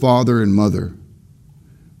 Honor your father and mother.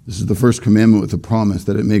 This is the first commandment with a promise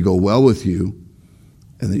that it may go well with you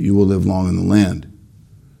and that you will live long in the land.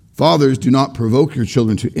 Fathers, do not provoke your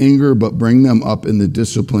children to anger, but bring them up in the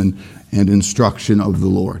discipline and instruction of the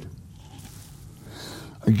Lord.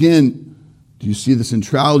 Again, do you see the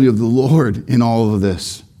centrality of the Lord in all of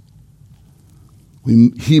this?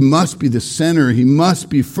 He must be the center. He must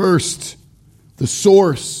be first, the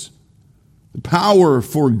source, the power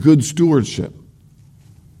for good stewardship.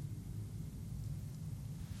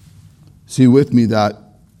 See with me that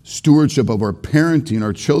stewardship of our parenting,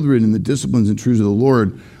 our children, in the disciplines and truths of the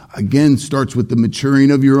Lord, again, starts with the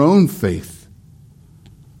maturing of your own faith.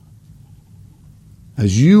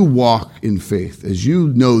 As you walk in faith, as you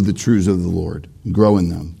know the truths of the Lord and grow in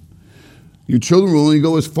them, your children will only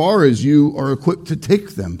go as far as you are equipped to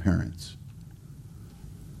take them, parents.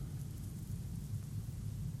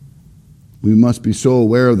 We must be so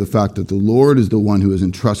aware of the fact that the Lord is the one who has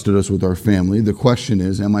entrusted us with our family. The question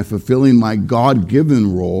is, am I fulfilling my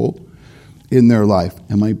God-given role in their life?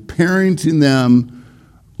 Am I parenting them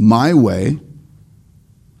my way?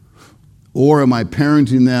 Or am I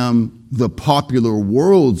parenting them the popular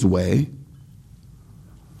world's way?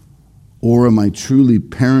 Or am I truly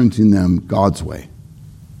parenting them God's way?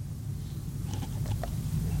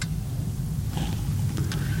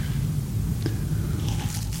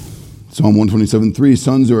 Psalm 127:3,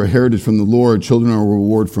 sons are a heritage from the Lord, children are a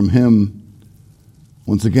reward from him.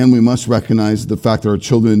 Once again, we must recognize the fact that our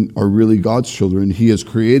children are really God's children. He has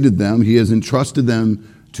created them. He has entrusted them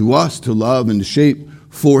to us to love and to shape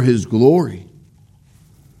for his glory.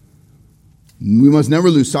 We must never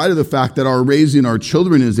lose sight of the fact that our raising our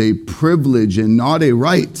children is a privilege and not a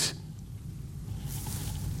right.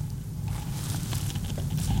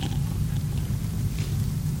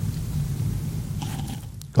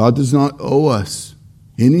 God does not owe us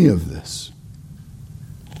any of this.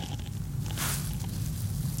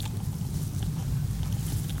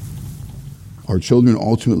 Our children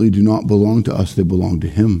ultimately do not belong to us, they belong to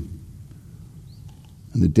him.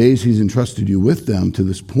 And the days he's entrusted you with them to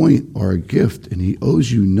this point are a gift, and he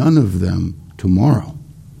owes you none of them tomorrow.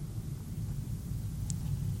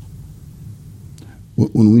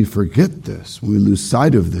 When we forget this, when we lose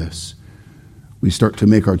sight of this, we start to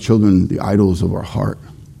make our children the idols of our heart.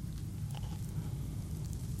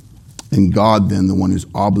 And God, then, the one who's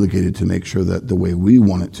obligated to make sure that the way we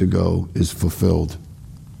want it to go is fulfilled.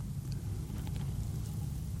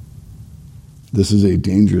 This is a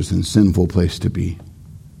dangerous and sinful place to be.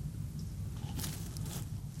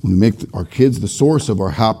 When we make our kids the source of our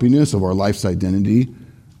happiness, of our life's identity,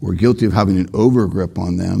 we're guilty of having an overgrip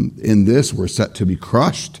on them. In this, we're set to be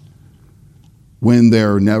crushed when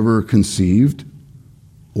they're never conceived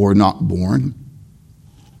or not born.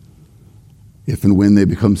 If and when they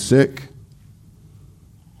become sick,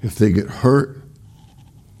 if they get hurt,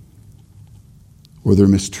 or they're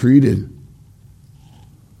mistreated,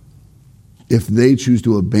 if they choose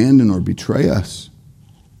to abandon or betray us,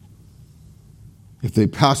 if they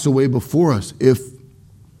pass away before us, if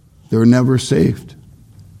they're never saved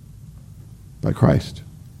by Christ.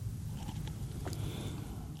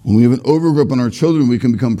 When we have an overgrip on our children, we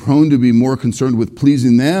can become prone to be more concerned with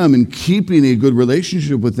pleasing them and keeping a good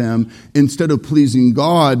relationship with them instead of pleasing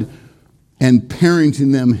God and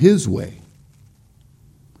parenting them his way.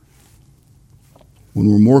 When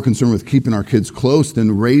we're more concerned with keeping our kids close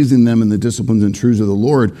than raising them in the disciplines and truths of the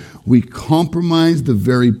Lord, we compromise the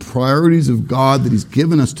very priorities of God that he's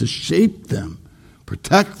given us to shape them,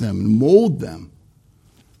 protect them, and mold them.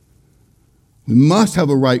 We must have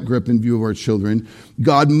a right grip in view of our children.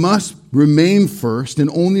 God must remain first, and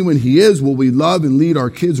only when he is will we love and lead our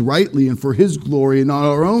kids rightly and for his glory and not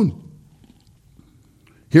our own.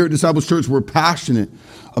 Here at Disciples Church, we're passionate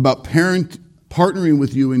about partnering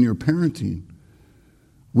with you in your parenting.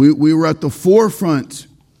 We were at the forefront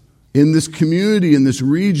in this community, in this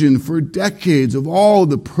region, for decades of all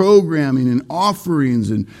the programming and offerings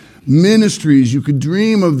and ministries you could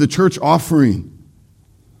dream of the church offering.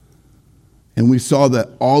 And we saw that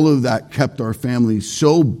all of that kept our family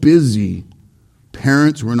so busy,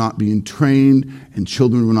 parents were not being trained and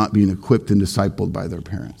children were not being equipped and discipled by their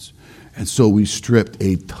parents. And so we stripped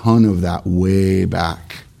a ton of that way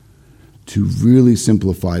back to really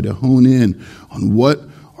simplify, to hone in on what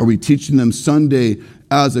are we teaching them Sunday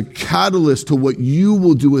as a catalyst to what you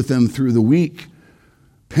will do with them through the week.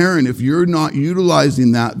 Parent, if you're not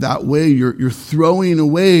utilizing that way, you're throwing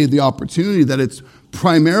away the opportunity that it's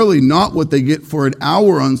primarily not what they get for an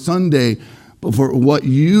hour on Sunday, but for what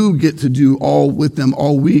you get to do all with them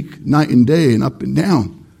all week, night and day and up and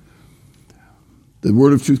down. The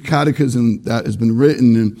Word of Truth Catechism that has been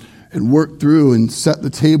written and worked through and set the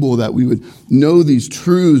table that we would know these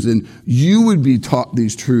truths and you would be taught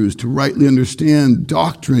these truths to rightly understand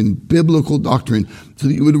doctrine, biblical doctrine, so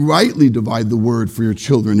that you would rightly divide the word for your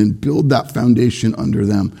children and build that foundation under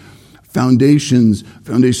them. Foundations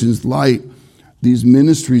light. These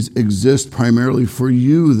ministries exist primarily for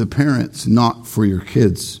you, the parents, not for your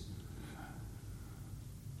kids.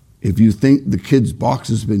 If you think the kids' box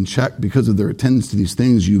has been checked because of their attendance to these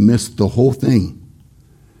things, you missed the whole thing.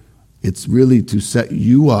 It's really to set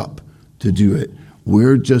you up to do it.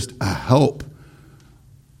 We're just a help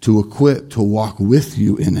to equip, to walk with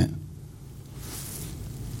you in it.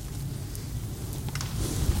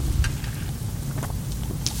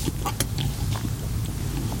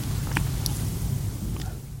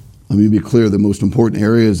 Let me be clear, the most important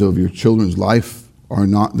areas of your children's life are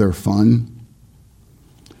not their fun.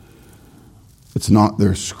 It's not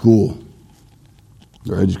their school,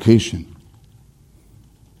 their education.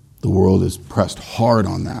 The world is pressed hard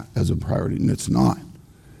on that as a priority, and it's not.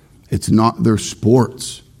 It's not their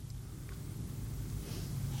sports.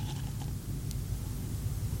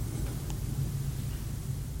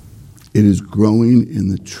 It is growing in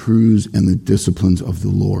the truths and the disciplines of the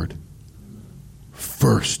Lord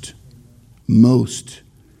first most.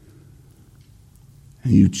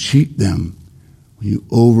 And you cheat them when you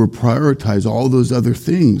over prioritize all those other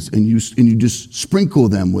things and you just sprinkle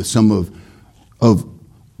them with some of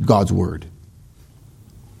God's word.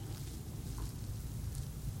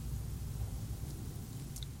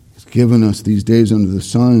 He's given us these days under the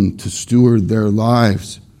sun to steward their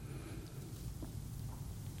lives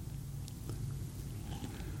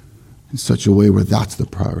in such a way where that's the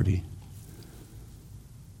priority.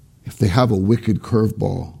 If they have a wicked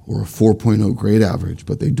curveball or a 4.0 grade average,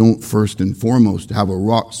 but they don't first and foremost have a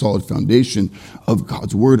rock-solid foundation of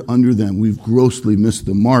God's word under them, we've grossly missed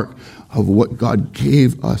the mark of what God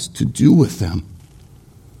gave us to do with them.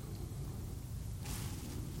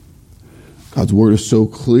 God's word is so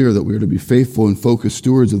clear that we are to be faithful and focused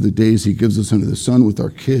stewards of the days he gives us under the sun with our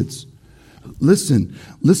kids. Listen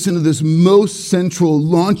to this most central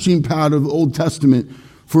launching pad of the Old Testament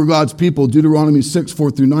for God's people. Deuteronomy 6,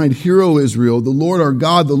 4-9. Hear, O Israel, the Lord our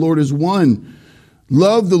God, the Lord is one.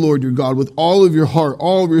 Love the Lord your God with all of your heart,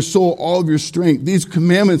 all of your soul, all of your strength. These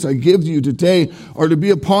commandments I give to you today are to be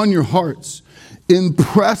upon your hearts.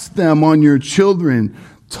 Impress them on your children.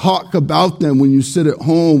 Talk about them when you sit at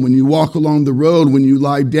home, when you walk along the road, when you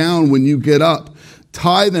lie down, when you get up.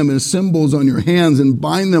 Tie them as symbols on your hands and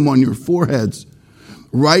bind them on your foreheads.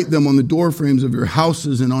 Write them on the doorframes of your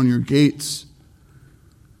houses and on your gates.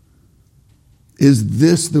 Is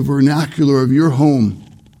this the vernacular of your home?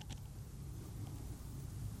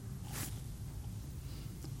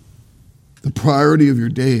 The priority of your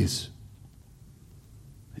days?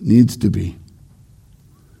 It needs to be.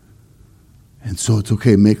 And so it's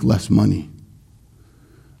okay, make less money.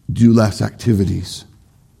 Do less activities.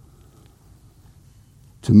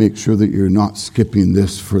 To make sure that you're not skipping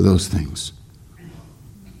this for those things.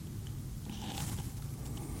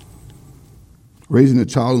 Raising a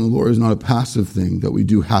child in the Lord is not a passive thing that we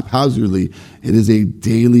do haphazardly. It is a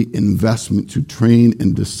daily investment to train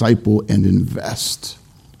and disciple and invest.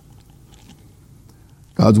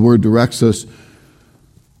 God's word directs us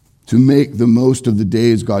to make the most of the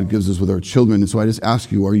days God gives us with our children. And so I just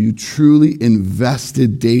ask you, are you truly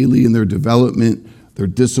invested daily in their development, their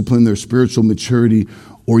discipline, their spiritual maturity,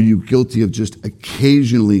 or are you guilty of just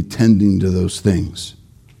occasionally tending to those things?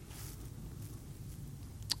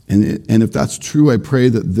 And if that's true, I pray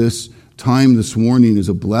that this time this morning is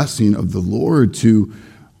a blessing of the Lord to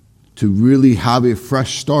really have a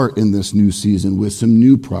fresh start in this new season with some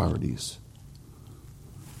new priorities.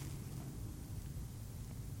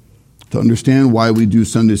 To understand why we do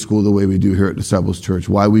Sunday school the way we do here at Disciples Church,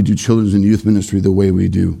 why we do children's and youth ministry the way we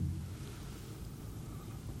do.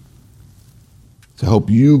 To help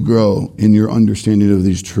you grow in your understanding of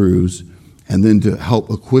these truths, and then to help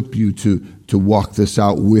equip you to walk this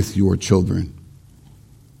out with your children,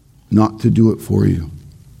 not to do it for you.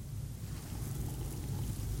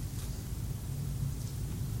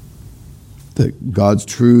 That God's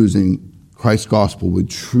truths in Christ's gospel would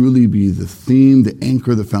truly be the theme, the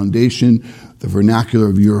anchor, the foundation, the vernacular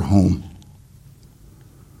of your home.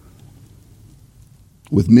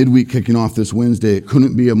 With midweek kicking off this Wednesday, it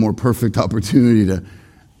couldn't be a more perfect opportunity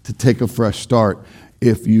to take a fresh start.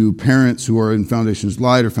 If you parents who are in Foundations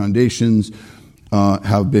Light or Foundations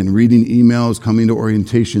have been reading emails, coming to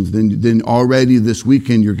orientations, then already this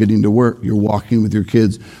weekend you're getting to work. You're walking with your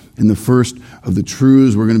kids in the first of the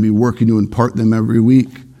truths. We're going to be working to impart them every week.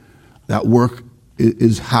 That work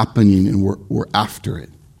is happening and we're after it.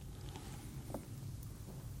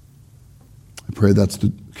 I pray that's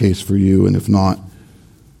the case for you, and if not,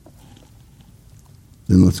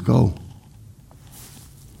 then let's go.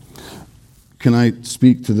 Can I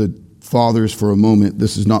speak to the fathers for a moment?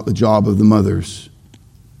 This is not the job of the mothers.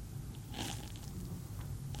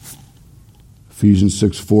 Ephesians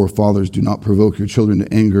 6:4, fathers, do not provoke your children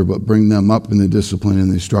to anger, but bring them up in the discipline and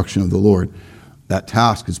the instruction of the Lord. That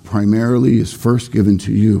task is first given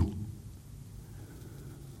to you.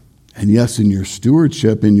 And yes, in your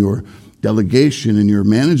stewardship, in your delegation, in your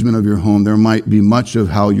management of your home, there might be much of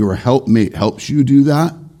how your helpmate helps you do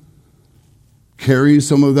that. Carries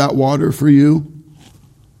some of that water for you.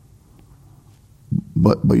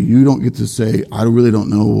 But you don't get to say, I really don't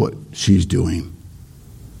know what she's doing.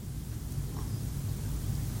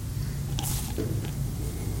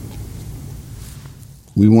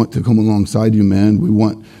 We want to come alongside you, man. We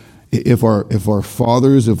want, if our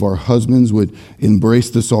fathers, if our husbands would embrace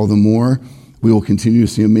this all the more, we will continue to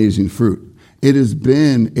see amazing fruit. It has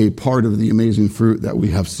been a part of the amazing fruit that we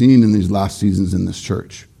have seen in these last seasons in this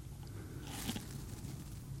church.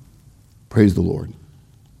 Praise the Lord.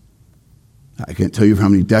 I can't tell you for how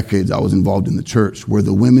many decades I was involved in the church where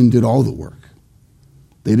the women did all the work.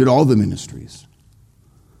 They did all the ministries.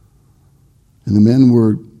 And the men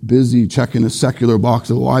were busy checking a secular box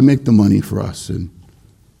of, I make the money for us, and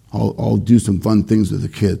I'll do some fun things with the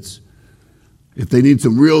kids. If they need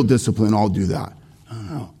some real discipline, I'll do that.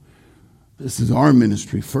 No. This is our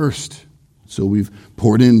ministry first. So we've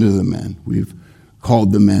poured into the men. We've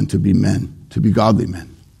called the men, to be godly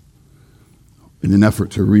men, in an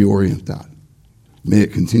effort to reorient that. May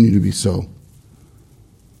it continue to be so.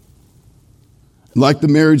 Like the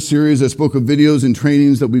marriage series, I spoke of videos and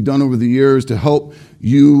trainings that we've done over the years to help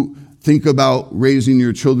you think about raising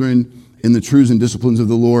your children in the truths and disciplines of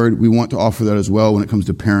the Lord. We want to offer that as well when it comes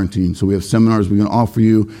to parenting. So we have seminars we're going to offer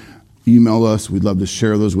you. Email us. We'd love to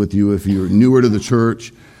share those with you. If you're newer to the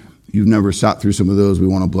church, you've never sat through some of those, we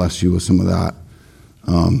want to bless you with some of that.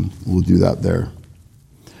 We'll do that there.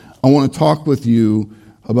 I want to talk with you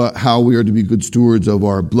about how we are to be good stewards of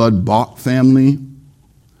our blood-bought family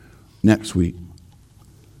next week.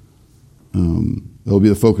 That'll be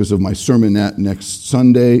the focus of my sermonette next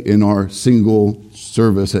Sunday in our single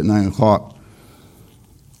service at 9 o'clock,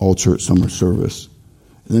 all church summer service.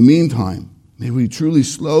 In the meantime, may we truly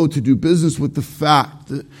slow to do business with the fact,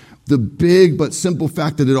 that the big but simple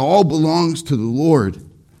fact that it all belongs to the Lord.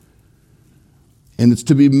 And it's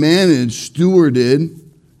to be managed, stewarded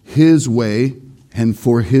His way and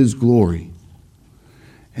for His glory.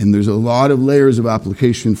 And there's a lot of layers of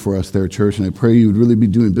application for us there, church, and I pray you would really be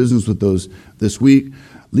doing business with those this week,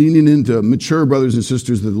 leaning into mature brothers and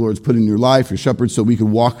sisters that the Lord's put in your life, your shepherds, so we could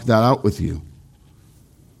walk that out with you.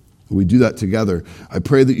 We do that together. I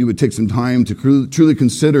pray that you would take some time to truly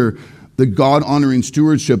consider the God-honoring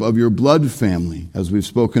stewardship of your blood family, as we've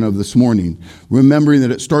spoken of this morning, remembering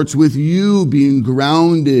that it starts with you being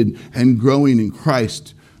grounded and growing in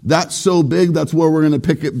Christ. That's so big, that's where we're going to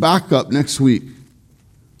pick it back up next week.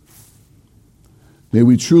 May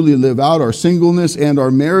we truly live out our singleness and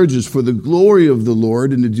our marriages for the glory of the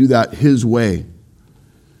Lord, and to do that His way.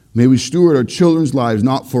 May we steward our children's lives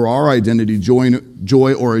not for our identity, joy,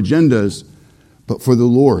 or agendas, but for the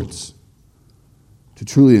Lord's. To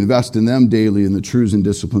truly invest in them daily in the truths and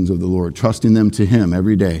disciplines of the Lord, trusting them to Him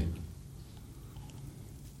every day.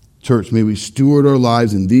 Church, may we steward our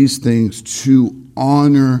lives in these things to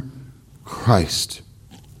honor Christ.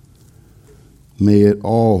 May it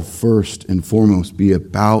all first and foremost be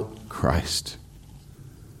about Christ.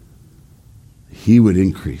 He would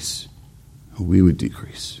increase, we would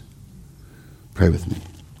decrease. Pray with me.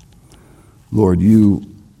 Lord,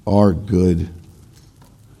 you are good,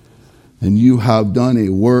 and you have done a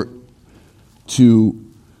work to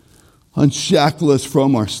unshackle us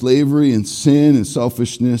from our slavery and sin and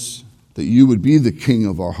selfishness, that you would be the King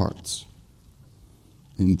of our hearts.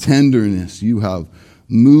 In tenderness, you have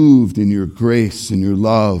moved in your grace and your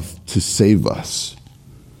love to save us.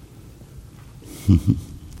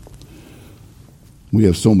 We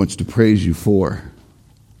have so much to praise you for.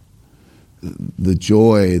 The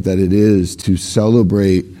joy that it is to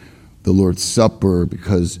celebrate the Lord's Supper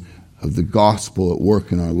because of the gospel at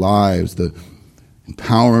work in our lives, the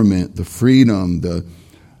empowerment, the freedom, the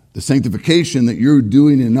sanctification that you're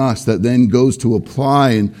doing in us that then goes to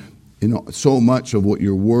apply in so much of what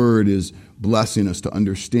your word is blessing us to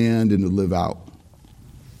understand and to live out.